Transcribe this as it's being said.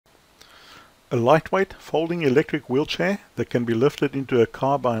A lightweight folding electric wheelchair that can be lifted into a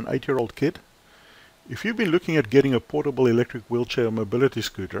car by an 8-year-old kid. If you've been looking at getting a portable electric wheelchair or mobility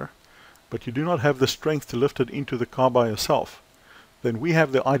scooter, but you do not have the strength to lift it into the car by yourself, then we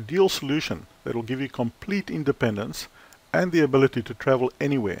have the ideal solution that will give you complete independence and the ability to travel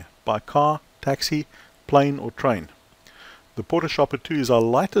anywhere by car, taxi, plane or train. The Portashopper 2 is our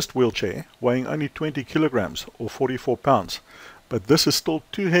lightest wheelchair, weighing only 20 kilograms or 44 pounds, but this is still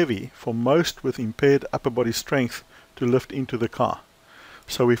too heavy for most with impaired upper body strength to lift into the car.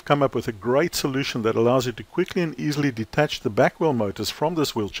 So we've come up with a great solution that allows you to quickly and easily detach the back wheel motors from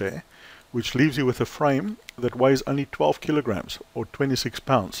this wheelchair, which leaves you with a frame that weighs only 12 kilograms or 26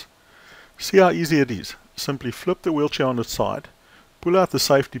 pounds. See how easy it is. Simply flip the wheelchair on its side, pull out the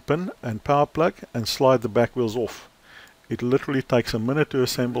safety pin and power plug and slide the back wheels off. It literally takes a minute to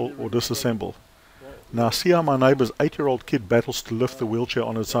assemble or disassemble. Now see how my neighbor's 8-year-old kid battles to lift the wheelchair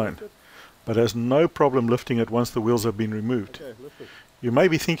on its own, but has no problem lifting it once the wheels have been removed. You may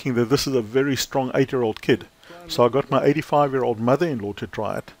be thinking that this is a very strong 8-year-old kid, so I got my 85-year-old mother-in-law to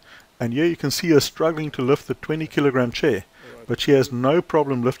try it, and here you can see her struggling to lift the 20-kilogram chair, but she has no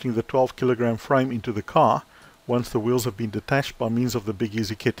problem lifting the 12-kilogram frame into the car once the wheels have been detached by means of the Big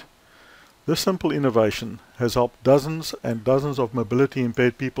Easy kit. This simple innovation has helped dozens and dozens of mobility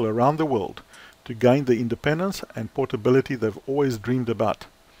impaired people around the world to gain the independence and portability they've always dreamed about.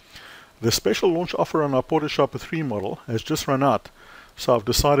 The special launch offer on our Portashopper 3 model has just run out, so I've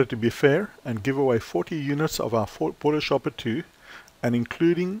decided to be fair and give away 40 units of our Portashopper 2, and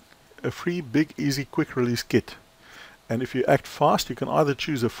including a free Big Easy quick release kit. And if you act fast, you can either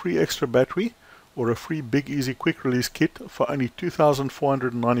choose a free extra battery or a free Big Easy quick release kit for only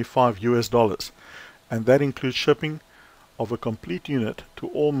 $2,495 US, and that includes shipping of a complete unit to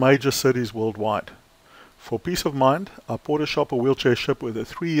all major cities worldwide. For peace of mind, our Portashopper wheelchair ship with a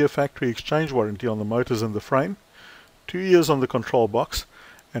 3-year factory exchange warranty on the motors and the frame, 2 years on the control box,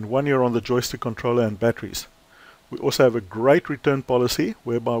 and 1 year on the joystick controller and batteries. We also have a great return policy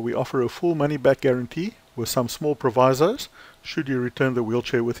whereby we offer a full money back guarantee with some small provisos should you return the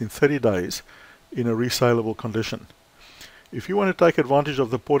wheelchair within 30 days in a resaleable condition. If you want to take advantage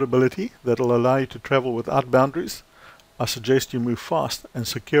of the portability that will allow you to travel without boundaries, I suggest you move fast and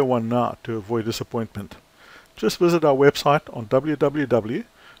secure one now to avoid disappointment. Just visit our website on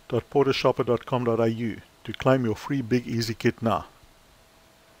www.portashopper.com.au to claim your free Big Easy kit now.